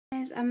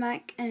guys, I'm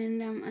back,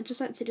 and I'd just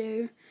like to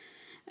do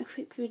a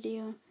quick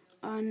video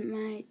on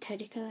my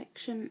teddy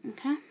collection,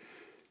 okay?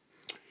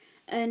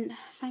 And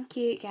thank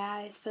you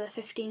guys for the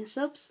 15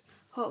 subs.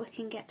 Hope we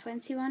can get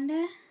 20 one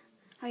day,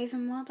 or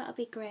even more. That'll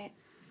be great.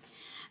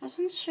 I just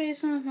want to show you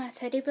some of my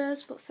teddy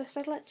bears, but first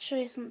I'd like to show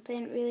you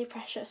something really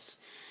precious.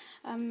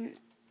 On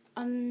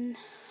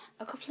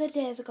a couple of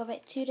days ago,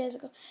 about 2 days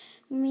ago,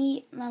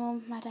 me, my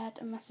mum, my dad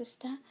and my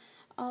sister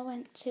all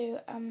went to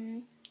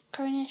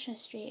Coronation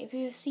Street. If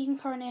you've seen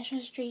Coronation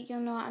Street, you'll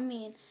know what I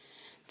mean.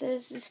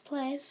 There's this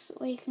place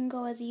where you can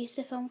go where they used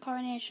to film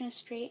Coronation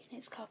Street, and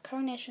it's called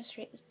Coronation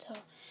Street The Tour.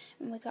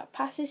 And we got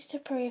passes to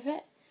prove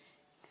it.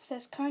 It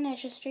says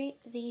Coronation Street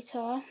The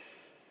Tour.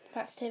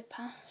 That's to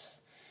pass.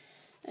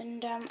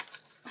 And I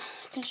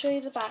can show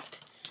you the back,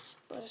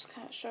 but I just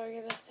can't show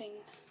you the thing,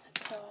 the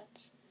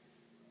cards.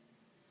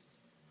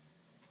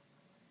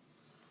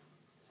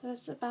 So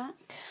there's the back.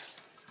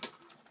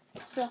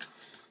 So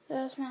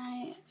there's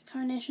my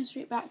Coronation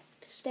Street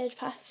backstage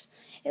pass.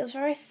 It was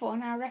very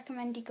fun. I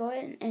recommend you go,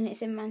 and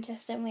it's in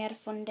Manchester, and we had a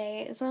fun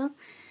day as well.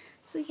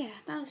 So yeah,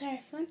 that was very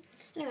fun.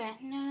 Anyway,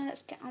 now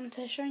let's get on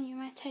to showing you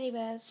my teddy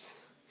bears.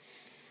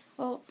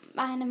 Well,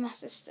 mine and my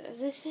sister's.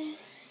 This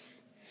is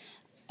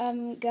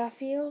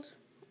Garfield,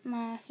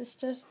 my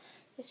sister's.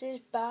 This is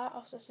Bart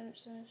of The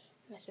Simpsons,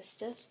 my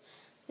sister's.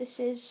 This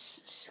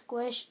is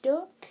Squish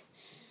Duck.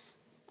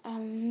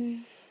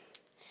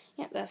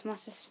 Yep, that's my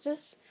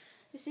sister's.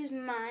 This is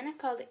mine. I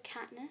called it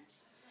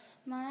Katniss.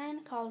 Mine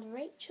called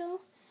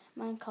Rachel.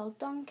 Mine called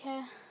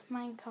Donkey.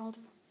 Mine called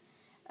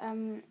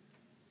I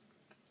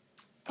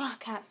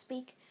can't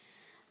speak.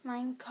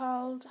 Mine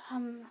called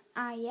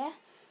Aya.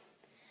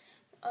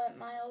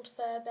 My old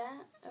fur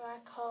bear, who I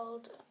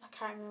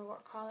can't remember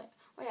what I call it.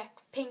 Oh yeah,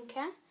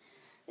 Pinker.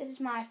 This is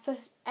my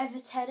first ever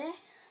teddy,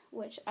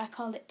 which I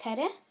called it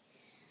Teddy.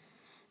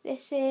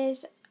 This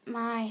is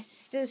my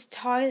sister's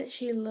toy that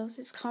she loves.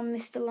 It's called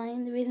Mr.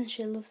 Lion. The reason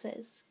she loves it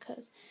is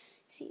because,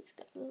 see, it's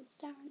got a little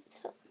star on its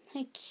foot.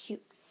 How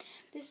cute.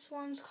 This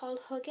one's called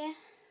Huggy.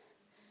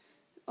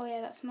 Oh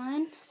yeah, that's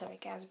mine. Sorry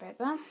guys about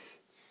that.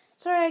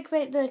 Sorry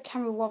about the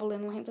camera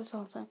wobbling like this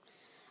all the time.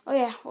 Oh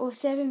yeah, we're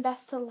saving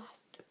best till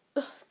last.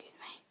 Oh, excuse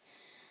me.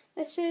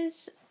 This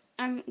is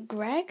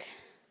Greg.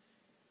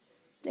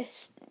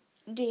 This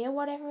deer,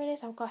 whatever it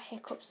is. I've got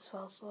hiccups as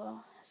well, so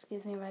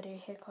excuse me if I do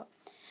hiccup.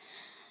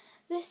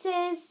 This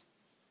is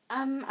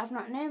I've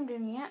not named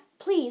him yet.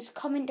 Please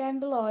comment down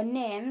below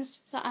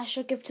names that I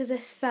shall give to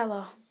this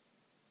fella.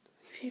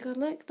 If you could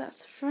look,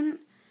 that's the front.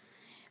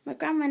 My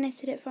grandma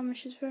knitted it for me.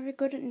 She's very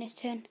good at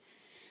knitting.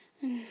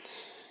 And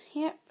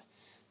yep,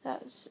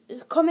 that's.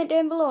 Comment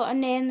down below a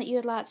name that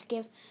you'd like to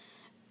give,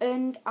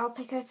 and I'll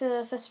pick out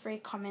the first 3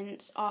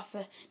 comments. I'll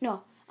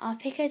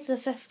pick out the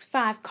first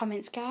 5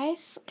 comments,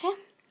 guys. Okay.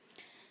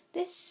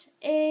 This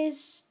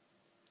is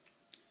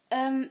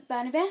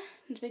Barney Bear,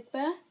 the big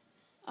bear.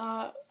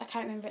 I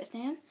can't remember its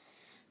name.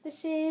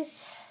 This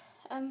is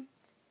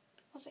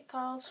what's it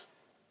called?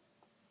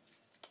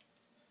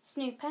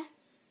 Snooper,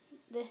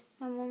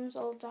 my mum's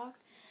old dog.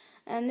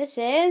 And this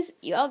is,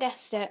 you all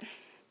guessed it,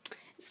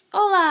 it's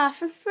Olaf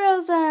from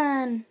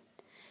Frozen.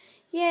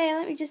 Yeah,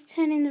 let me just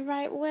turn in the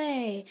right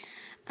way.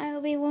 I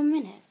will be 1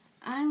 minute.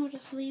 I will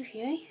just leave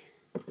you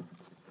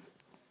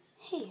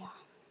here,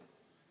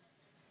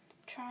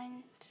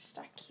 trying to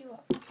stack you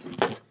up.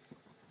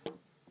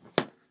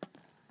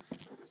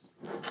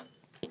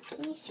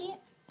 Can you see it?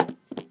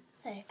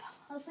 There you go.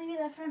 I'll just leave you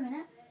there for a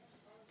minute.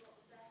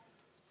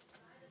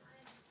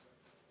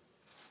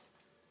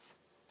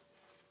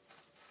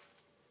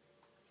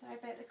 Sorry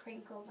about the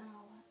crinkles and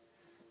all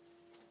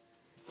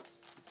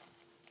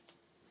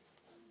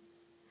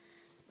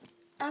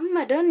that. Am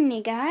I done,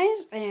 you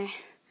guys? Anyway,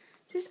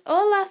 this is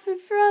Olaf from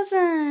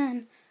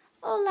Frozen.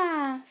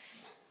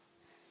 Olaf.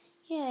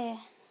 Yeah.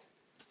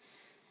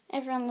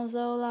 Everyone loves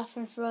Olaf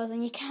from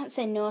Frozen. You can't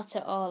say no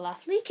to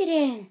Olaf. Look at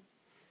him.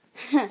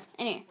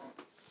 Anyway,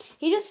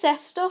 he just says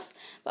stuff,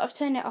 but I've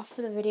turned it off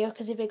for the video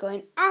because he'd be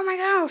going, oh my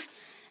gosh.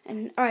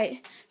 And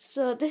alright,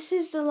 so this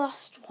is the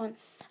last one.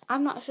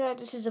 I'm not sure if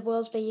this is the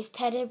world's biggest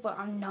teddy, but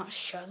I'm not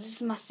sure. This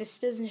is my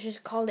sister's, and she's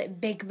called it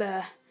Big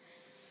Bear.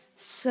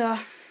 So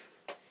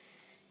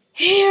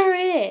here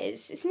it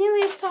is. It's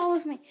nearly as tall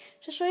as me.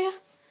 Just show you.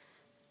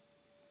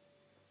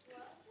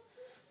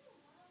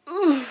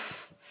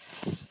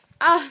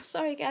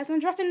 Sorry guys, I'm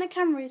dropping the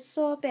camera. It's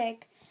so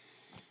big.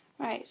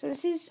 Right, so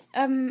this is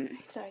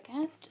sorry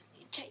guys, just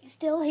check you're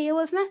still here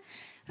with me.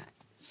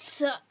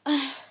 So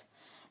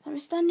I'm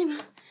standing.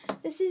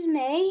 This is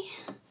me.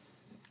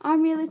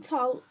 I'm really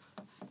tall.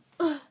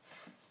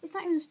 It's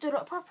not even stood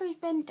up properly. It's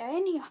bent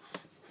down here.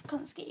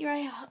 Let's get your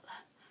eye up.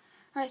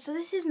 Right, so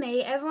this is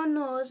me. Everyone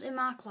knows in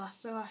my class,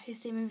 so you've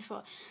seen me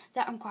before,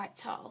 that I'm quite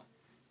tall.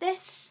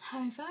 This,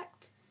 in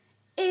fact,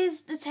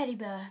 is the teddy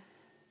bear.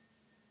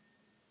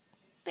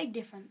 Big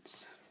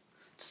difference.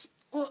 Just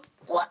what?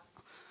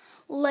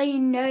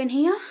 Laying down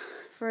here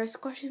for a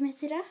squashes me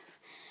to death.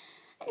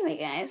 Anyway,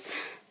 guys,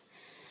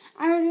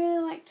 I would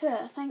really like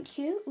to thank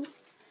you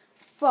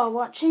for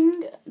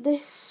watching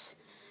this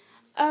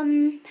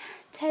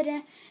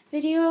Teddy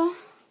video.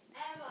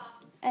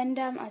 And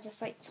I'd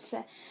just like to say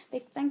a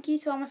big thank you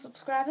to all my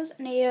subscribers.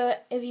 And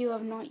if you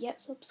have not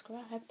yet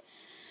subscribed,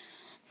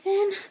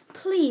 then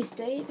please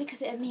do,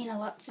 because it would mean a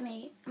lot to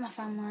me and my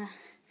family.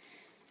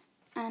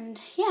 And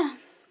yeah.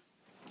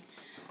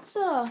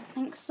 So,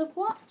 thanks for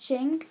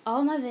watching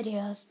all my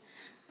videos.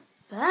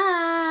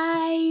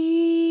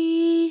 Bye!